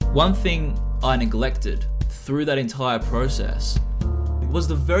One thing I neglected through that entire process was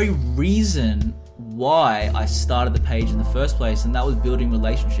the very reason why I started the page in the first place, and that was building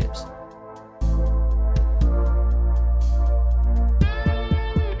relationships.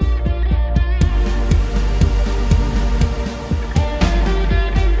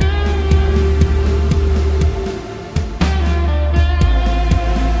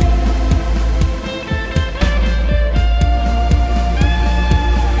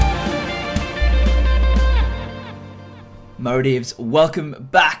 Motives, welcome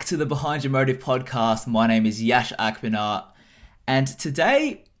back to the Behind Your Motive podcast. My name is Yash Akpinar, and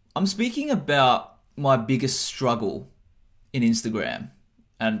today I'm speaking about my biggest struggle in Instagram.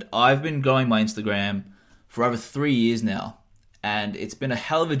 And I've been growing my Instagram for over 3 years now, and it's been a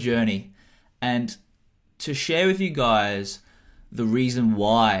hell of a journey. And to share with you guys the reason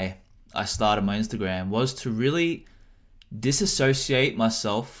why I started my Instagram was to really disassociate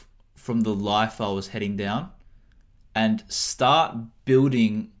myself from the life I was heading down and start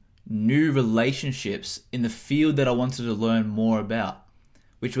building new relationships in the field that I wanted to learn more about,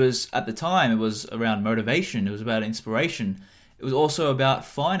 which was, at the time, it was around motivation, it was about inspiration, it was also about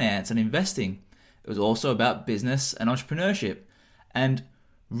finance and investing, it was also about business and entrepreneurship, and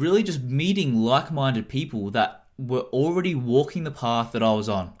really just meeting like-minded people that were already walking the path that I was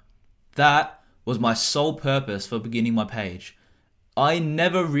on. That was my sole purpose for beginning my page. I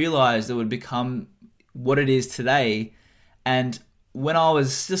never realized it would become what it is today. And when I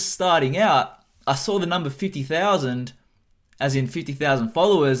was just starting out, I saw the number 50,000, as in 50,000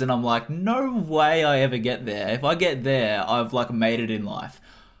 followers, and I'm like, no way I ever get there. If I get there, I've made it in life.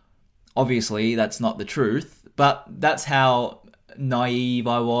 Obviously, that's not the truth, but that's how naive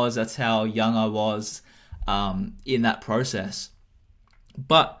I was. That's how young I was in that process.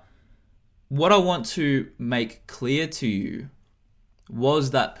 But what I want to make clear to you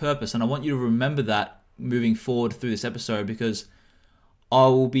was that purpose, and I want you to remember that moving forward through this episode, because I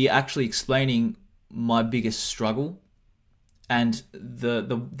will be actually explaining my biggest struggle and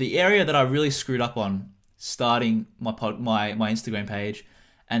the area that I really screwed up on starting my Instagram page,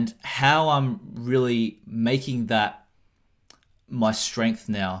 and how I'm really making that my strength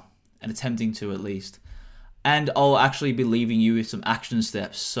now, and attempting to, at least. And I'll actually be leaving you with some action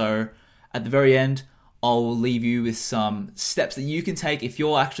steps. So at the very end, I'll leave you with some steps that you can take if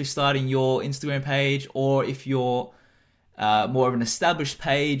you're actually starting your Instagram page, or if you're more of an established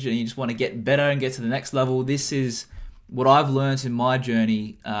page and you just want to get better and get to the next level. This is what I've learned in my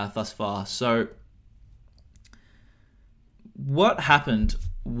journey thus far. So what happened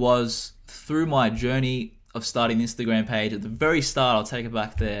was, through my journey of starting the Instagram page, at the very start, I'll take it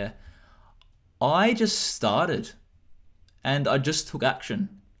back there, I just started and I just took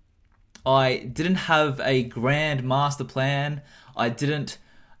action. I didn't have a grand master plan. I didn't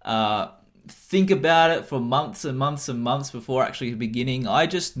think about it for months and months and months before actually beginning. I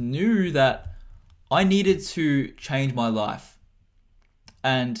just knew that I needed to change my life.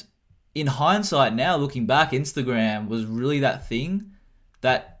 And in hindsight now, looking back, Instagram was really that thing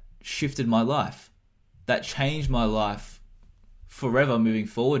that shifted my life, that changed my life forever moving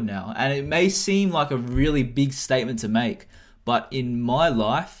forward now. And it may seem like a really big statement to make, but in my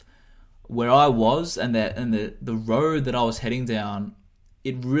life, where I was and the road that I was heading down,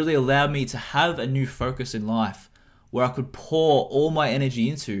 it really allowed me to have a new focus in life where I could pour all my energy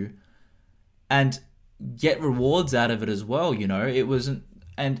into and get rewards out of it as well. You know, it wasn't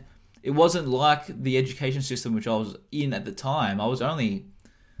like the education system which I was in at the time. I was only,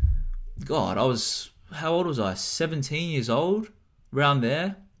 how old was I? 17 years old, around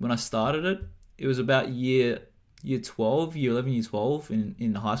there when I started it. It was about year 12, year 11, year 12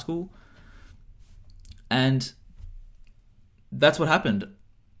 in high school. And that's what happened.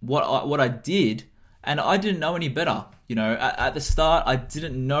 What I did, and I didn't know any better. You know, at the start, I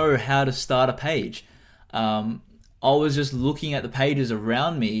didn't know how to start a page. I was just looking at the pages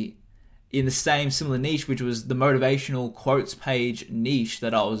around me in the similar niche, which was the motivational quotes page niche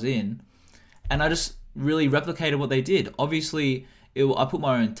that I was in. And I just really replicated what they did. Obviously, I put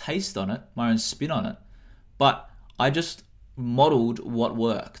my own taste on it, my own spin on it, but I just modeled what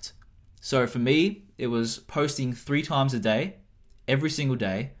worked. So for me, it was posting 3 times a day, every single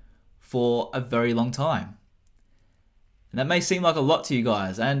day, for a very long time. And that may seem like a lot to you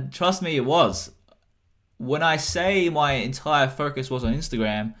guys, and trust me, it was. When I say my entire focus was on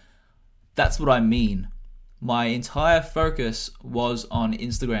Instagram, that's what I mean. My entire focus was on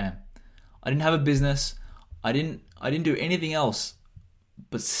Instagram. I didn't have a business. I didn't do anything else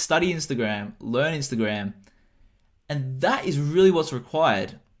but study Instagram, learn Instagram, and that is really what's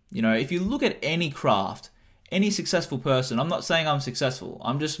required. You know, if you look at any craft, any successful person, I'm not saying I'm successful.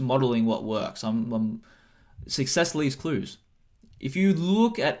 I'm just modeling what works. Success leaves clues. If you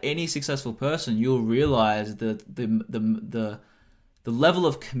look at any successful person, you'll realize that the level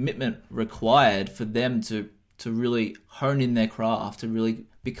of commitment required for them to really hone in their craft, to really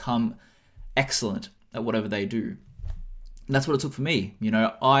become excellent at whatever they do. And that's what it took for me.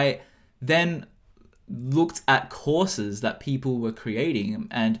 I then looked at courses that people were creating,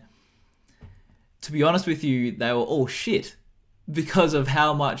 and to be honest with you, they were all shit because of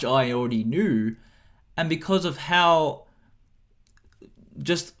how much I already knew and because of how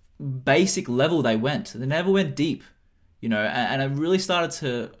just basic level they went. They never went deep, and it really started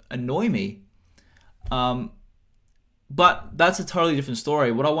to annoy me. But that's a totally different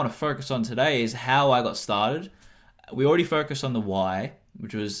story. What I want to focus on today is how I got started. We already focused on the why,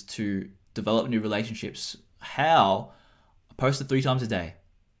 which was to develop new relationships. How? I posted 3 times a day.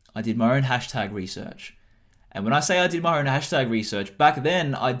 I did my own hashtag research. And when I say I did my own hashtag research, back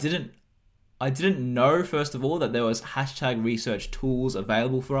then I didn't know, first of all, that there was hashtag research tools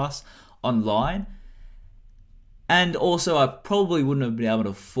available for us online. And also I probably wouldn't have been able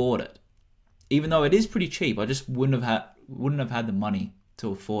to afford it. Even though it is pretty cheap, I just wouldn't have had the money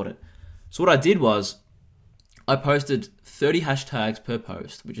to afford it. So what I did was I posted 30 hashtags per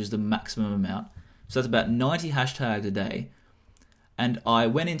post, which is the maximum amount. So that's about 90 hashtags a day. And I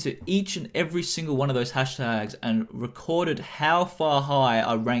went into each and every single one of those hashtags and recorded how far high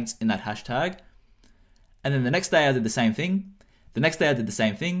I ranked in that hashtag. And then the next day I did the same thing. The next day I did the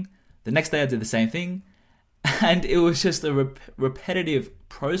same thing. The next day I did the same thing. And it was just a repetitive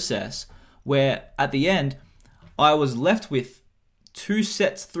process where at the end I was left with 3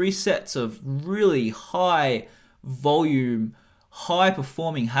 sets of really high volume, high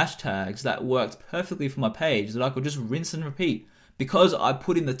performing hashtags that worked perfectly for my page that I could just rinse and repeat because I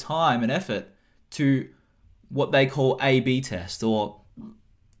put in the time and effort to what they call A/B test, or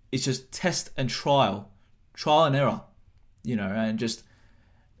it's just test and trial and error, and just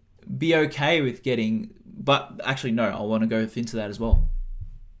be okay with getting, but actually no, I want to go into that as well.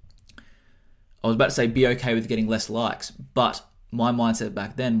 I was about to say be okay with getting less likes, but my mindset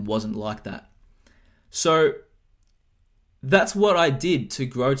back then wasn't like that. So that's what I did to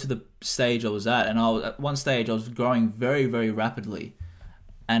grow to the stage I was at. And at one stage I was growing very, very rapidly,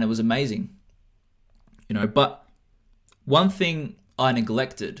 and it was amazing. But one thing I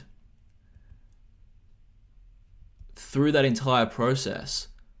neglected through that entire process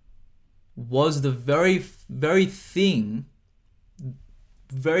was the very reason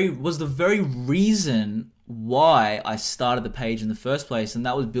why I started the page in the first place, and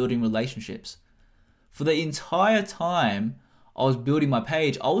that was building relationships. For the entire time I was building my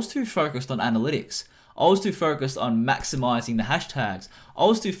page, I was too focused on analytics. I was too focused on maximizing the hashtags. I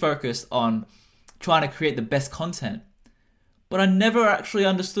was too focused on trying to create the best content. But I never actually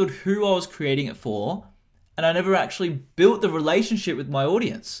understood who I was creating it for, and I never actually built the relationship with my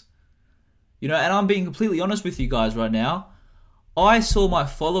audience. And I'm being completely honest with you guys right now. I saw my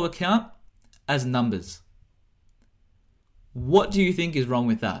follower count as numbers. What do you think is wrong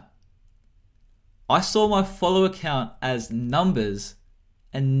with that? I saw my follower count as numbers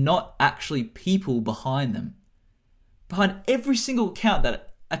and not actually people behind them. Behind every single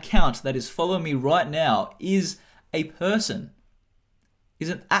account that is following me right now is a person, is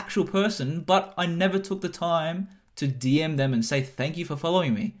an actual person, but I never took the time to DM them and say thank you for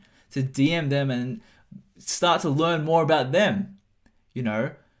following me, to DM them and start to learn more about them.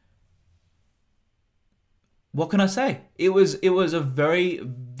 What can I say? It was a very,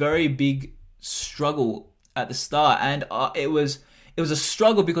 very big struggle at the start, and it was a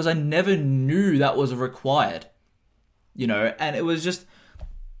struggle because I never knew that was required, and it was just,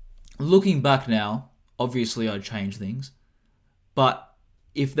 looking back now, obviously I'd change things, but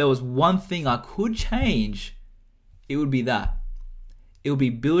if there was one thing I could change, it would be that. It would be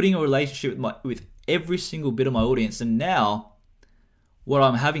building a relationship with every single bit of my audience. And now what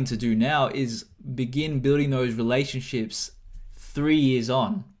I'm having to do now is begin building those relationships 3 years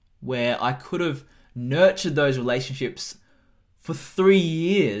on, where I could have nurtured those relationships for 3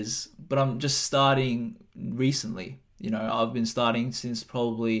 years, but I'm just starting recently. I've been starting since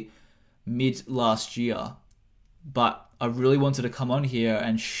probably mid last year, but I really wanted to come on here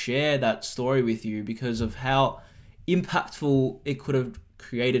and share that story with you because of how impactful it could have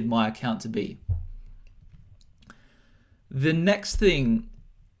created my account to be. The next thing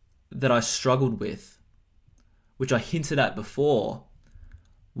that I struggled with, which I hinted at before,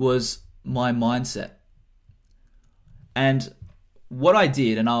 was my mindset. And what I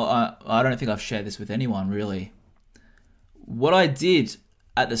did, and I don't think I've shared this with anyone really, what I did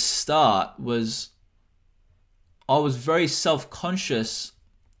at the start was I was very self-conscious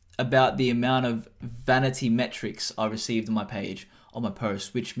about the amount of vanity metrics I received on my page, on my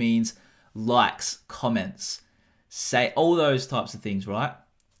post, which means likes, comments, say all those types of things, right?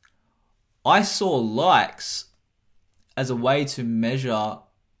 I saw likes as a way to measure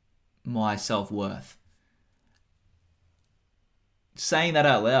my self-worth. Saying that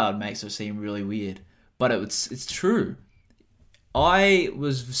out loud makes it seem really weird, but it's true. I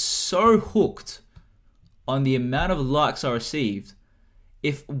was so hooked on the amount of likes I received.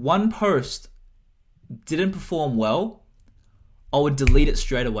 If one post didn't perform well, I would delete it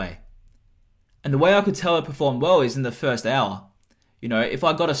straight away. And the way I could tell it performed well is in the first hour. You know, if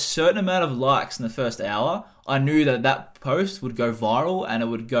I got a certain amount of likes in the first hour, I knew that that post would go viral and it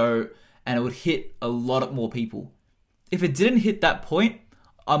would hit a lot more people. If it didn't hit that point,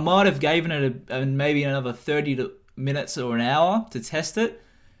 I might have given it maybe another 30 minutes or an hour to test it.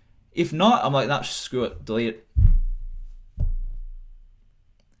 If not, I'm like, nah, screw it, delete it.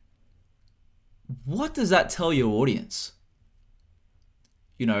 What does that tell your audience?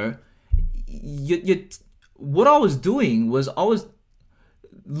 You know, what I was doing was I was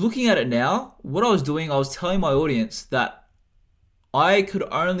looking at it now. What I was doing, I was telling my audience that I could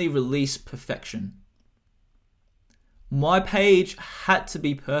only release perfection. My page had to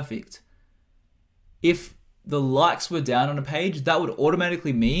be perfect. If the likes were down on a page, that would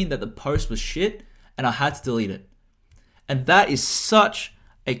automatically mean that the post was shit and I had to delete it. And that is such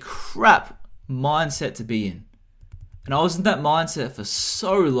a crap mindset to be in. And I was in that mindset for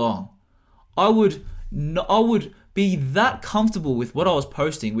so long. I would be that comfortable with what I was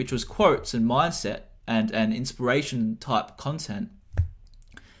posting, which was quotes and mindset and inspiration type content,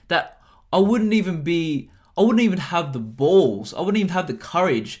 that I wouldn't even have the balls, I wouldn't even have the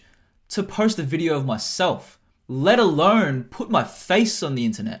courage to post a video of myself, let alone put my face on the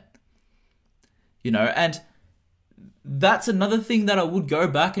internet. You know, and that's another thing that I would go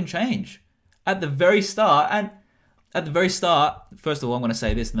back and change. At the very start, first of all, I'm going to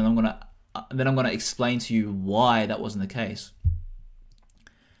say this, and then I'm going to explain to you why that wasn't the case.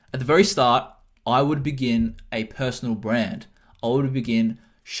 At the very start, I would begin a personal brand. I would begin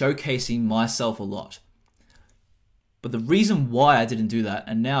showcasing myself a lot. But the reason why I didn't do that,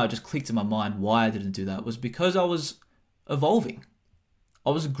 and now it just clicked in my mind why I didn't do that, was because I was evolving.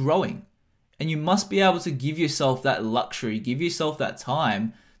 I was growing. And you must be able to give yourself that luxury, give yourself that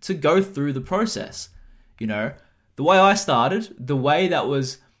time to go through the process. You know, the way I started, the way that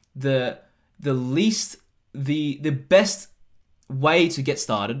was the best way to get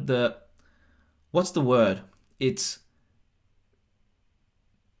started, what's the word? It's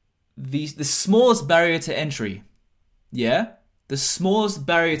the smallest barrier to entry. Yeah? The smallest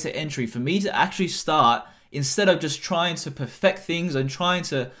barrier to entry for me to actually start, instead of just trying to perfect things and trying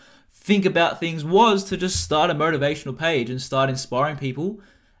to think about things, was to just start a motivational page and start inspiring people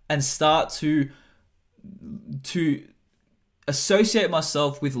and start to associate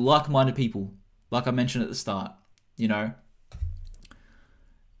myself with like-minded people, like I mentioned at the start. You know,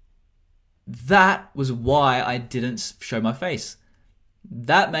 that was why I didn't show my face.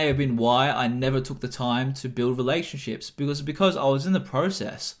 That may have been why I never took the time to build relationships, because I was in the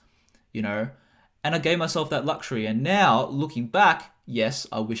process, you know, and I gave myself that luxury. And now, looking back, yes,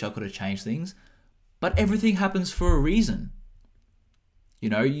 I wish I could have changed things, but everything happens for a reason. You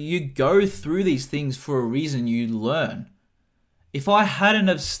know, you go through these things for a reason, you learn. If I hadn't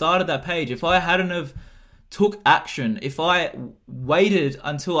have started that page, if I hadn't have took action, if I waited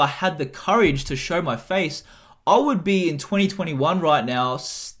until I had the courage to show my face, I would be in 2021 right now,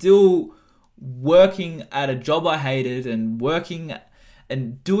 still working at a job I hated and working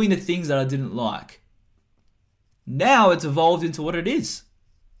and doing the things that I didn't like. Now it's evolved into what it is.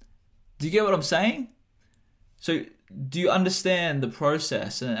 Do you get what I'm saying? So do you understand the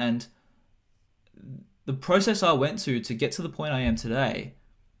process? And the process I went to get to the point I am today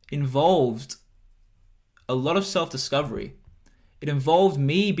involved a lot of self-discovery. It involved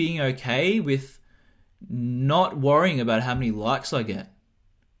me being okay with not worrying about how many likes I get,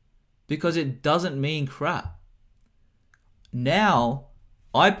 because it doesn't mean crap. Now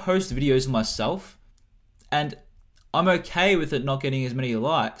I post videos of myself and I'm okay with it not getting as many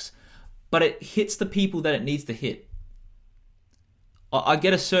likes, but it hits the people that it needs to hit. I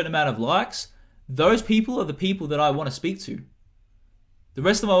get a certain amount of likes. Those people are the people that I want to speak to. The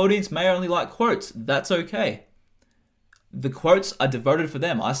rest of my audience may only like quotes. That's okay. The quotes are devoted for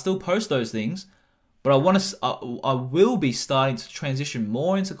them. I still post those things, but I will be starting to transition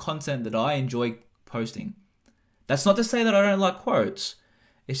more into content that I enjoy posting. That's not to say that I don't like quotes.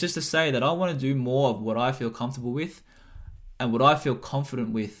 It's just to say that I want to do more of what I feel comfortable with and what I feel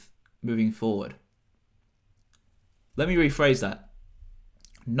confident with moving forward. Let me rephrase that.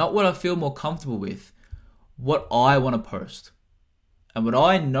 Not what I feel more comfortable with, what I want to post. And what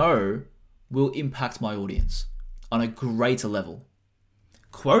I know will impact my audience on a greater level.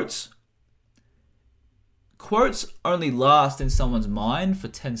 Quotes only last in someone's mind for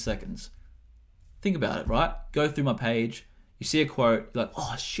 10 seconds. Think about it, right? Go through my page, you see a quote, you're like,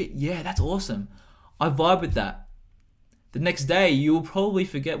 oh shit, yeah, that's awesome. I vibe with that. The next day, you will probably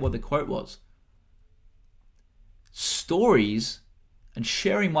forget what the quote was. Stories and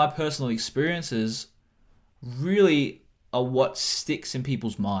sharing my personal experiences really are what sticks in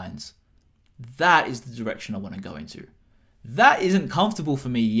people's minds. That is the direction I want to go into. That isn't comfortable for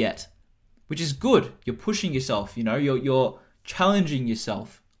me yet, which is good. You're pushing yourself, you're challenging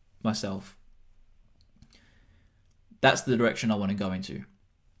myself. That's the direction I want to go into.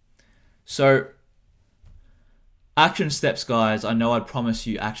 So, action steps, guys. I know I'd promise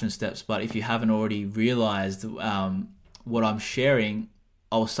you action steps, but if you haven't already realized what I'm sharing,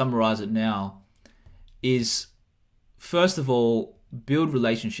 I'll summarize it now. Is first of all, build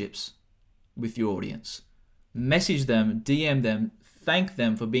relationships with your audience. Message them, DM them, thank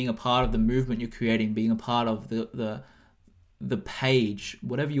them for being a part of the movement you're creating, being a part of the page,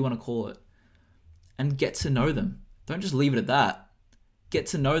 whatever you want to call it, and get to know them. Don't just leave it at that. Get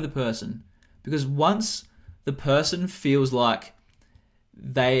to know the person, because once the person feels like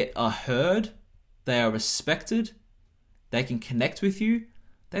they are heard, they are respected, they can connect with you,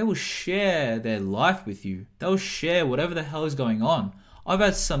 they will share their life with you. They'll share whatever the hell is going on. I've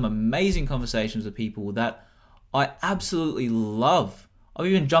had some amazing conversations with people that I absolutely love. I've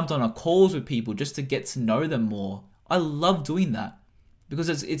even jumped on calls with people just to get to know them more. I love doing that because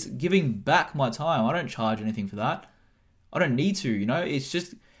it's giving back my time. I don't charge anything for that. I don't need to,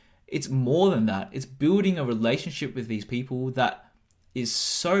 it's more than that. It's building a relationship with these people that is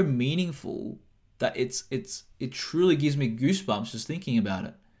so meaningful that it truly gives me goosebumps just thinking about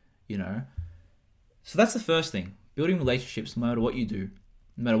it, So that's the first thing, building relationships no matter what you do,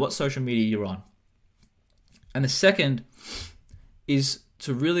 no matter what social media you're on. And the second is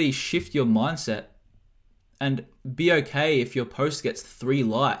to really shift your mindset and be okay if your post gets 3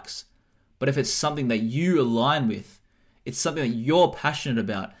 likes. But if it's something that you align with, it's something that you're passionate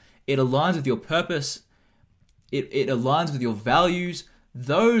about, it aligns with your purpose, it aligns with your values,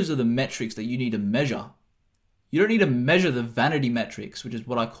 those are the metrics that you need to measure. You don't need to measure the vanity metrics, which is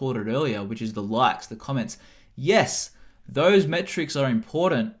what I called it earlier, which is the likes, the comments. Yes, those metrics are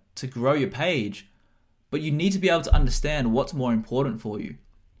important to grow your page, but you need to be able to understand what's more important for you.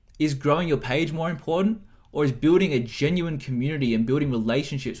 Is growing your page more important, or is building a genuine community and building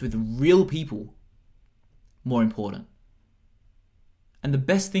relationships with real people more important? And the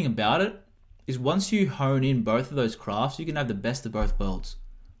best thing about it is once you hone in both of those crafts, you can have the best of both worlds.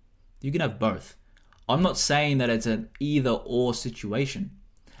 You can have both. I'm not saying that it's an either or situation.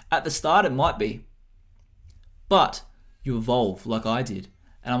 At the start, it might be. But you evolve like I did.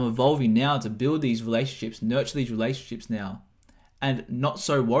 And I'm evolving now to build these relationships, nurture these relationships now, and not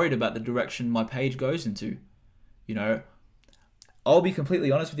so worried about the direction my page goes into. I'll be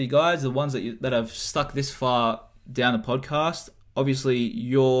completely honest with you guys, the ones that have stuck this far down the podcast, obviously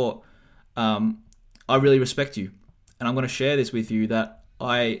I really respect you. And I'm going to share this with you that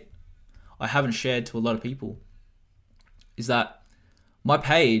I haven't shared to a lot of people, is that my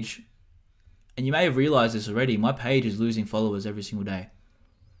page, and you may have realized this already, my page is losing followers every single day.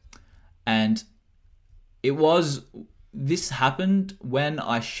 And this happened when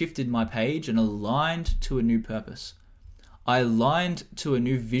I shifted my page and aligned to a new purpose. I aligned to a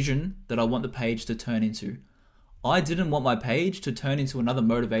new vision that I want the page to turn into. I didn't want my page to turn into another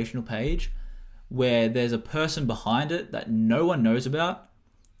motivational page where there's a person behind it that no one knows about,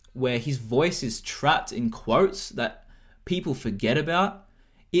 where his voice is trapped in quotes that people forget about.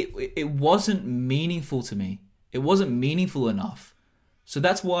 It wasn't meaningful to me. It wasn't meaningful enough. So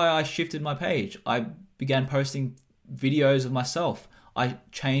that's why I shifted my page. I began posting videos of myself. I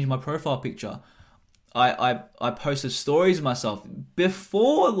changed my profile picture. I posted stories of myself.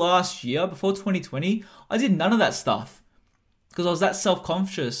 Before last year, before 2020, I did none of that stuff because I was that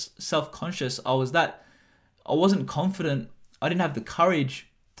self-conscious. I wasn't confident. I didn't have the courage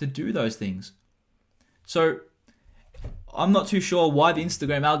to do those things. So I'm not too sure why the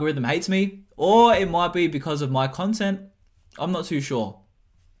Instagram algorithm hates me, or it might be because of my content. I'm not too sure.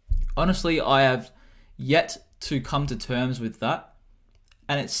 Honestly, I have yet to come to terms with that.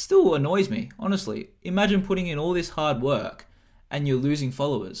 And it still annoys me, honestly. Imagine putting in all this hard work and you're losing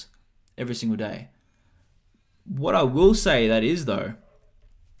followers every single day. What I will say that is, though,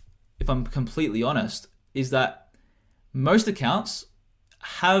 if I'm completely honest, is that most accounts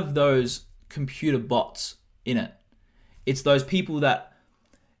have those computer bots in it. It's those people that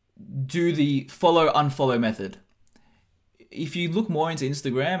do the follow unfollow method. If you look more into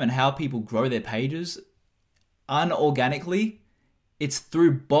Instagram and how people grow their pages unorganically, it's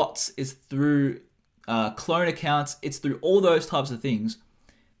through bots, it's through clone accounts, it's through all those types of things.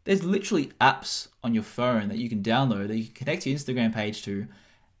 There's literally apps on your phone that you can download that you can connect your Instagram page to,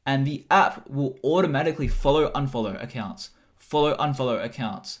 and the app will automatically follow unfollow accounts. Follow unfollow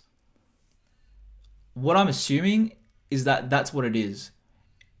accounts. What I'm assuming is that that's what it is.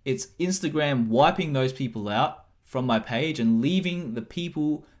 It's Instagram wiping those people out from my page and leaving the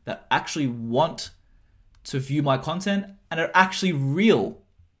people that actually want to view my content and are actually real.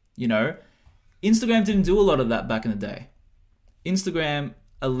 You know, Instagram didn't do a lot of that back in the day. Instagram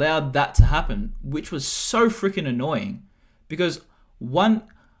allowed that to happen, which was so freaking annoying, because one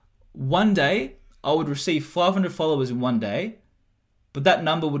day I would receive 500 followers in one day, but that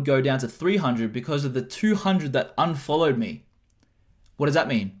number would go down to 300 because of the 200 that unfollowed me. What does that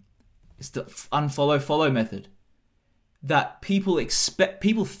mean? It's the unfollow follow method that people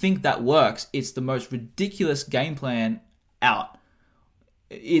think that works. It's the most ridiculous game plan out.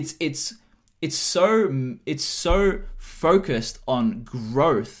 It's so focused on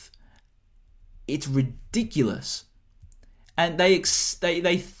growth. It's ridiculous. And they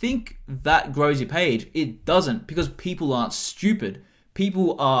think that grows your page. It doesn't, because people aren't stupid.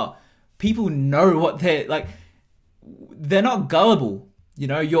 People know what they're like. They're not gullible. You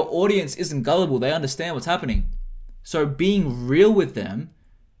know, your audience isn't gullible. They understand what's happening. So being real with them,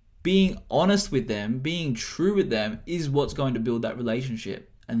 being honest with them, being true with them is what's going to build that relationship.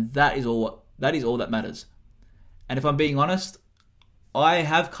 And that is all that matters. And if I'm being honest, I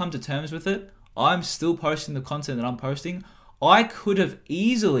have come to terms with it. I'm still posting the content that I'm posting. I could have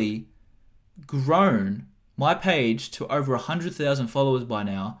easily grown my page to over 100,000 followers by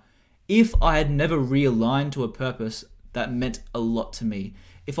now if I had never realigned to a purpose that meant a lot to me.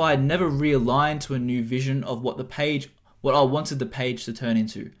 If I had never realigned to a new vision of what I wanted the page to turn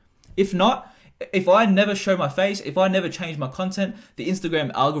into. If not, if I never showed my face, if I never changed my content, the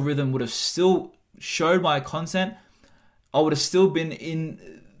Instagram algorithm would have still showed my content. I would have still been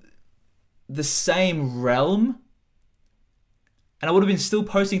in the same realm, and I would have been still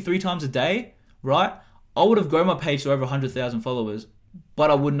posting 3 times a day, right? I would have grown my page to over 100,000 followers, but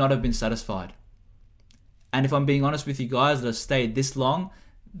I would not have been satisfied. And if I'm being honest with you guys that have stayed this long,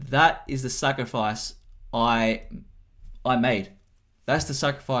 that is the sacrifice I made. That's the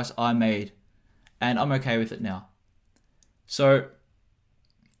sacrifice I made, and I'm okay with it now. So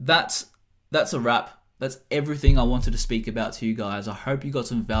that's a wrap. That's everything I wanted to speak about to you guys. I hope you got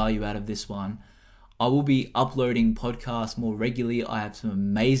some value out of this one. I will be uploading podcasts more regularly. I have some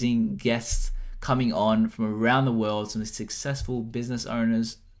amazing guests coming on from around the world, some successful business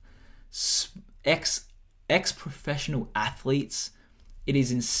owners, ex-professional athletes. It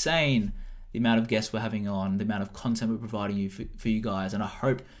is insane the amount of guests we're having on, the amount of content we're providing you for you guys, and I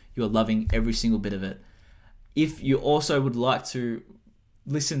hope you are loving every single bit of it. If you also would like to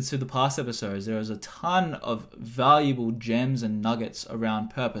listen to the past episodes, there is a ton of valuable gems and nuggets around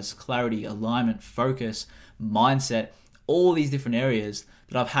purpose, clarity, alignment, focus, mindset, all these different areas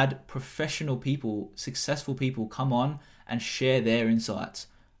that I've had professional people, successful people come on and share their insights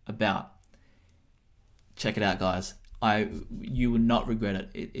about. Check it out, guys. You will not regret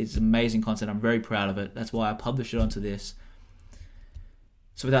it. It's amazing content. I'm very proud of it. That's why I published it onto this.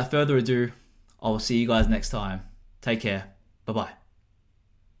 So without further ado, I will see you guys next time. Take care. Bye-bye.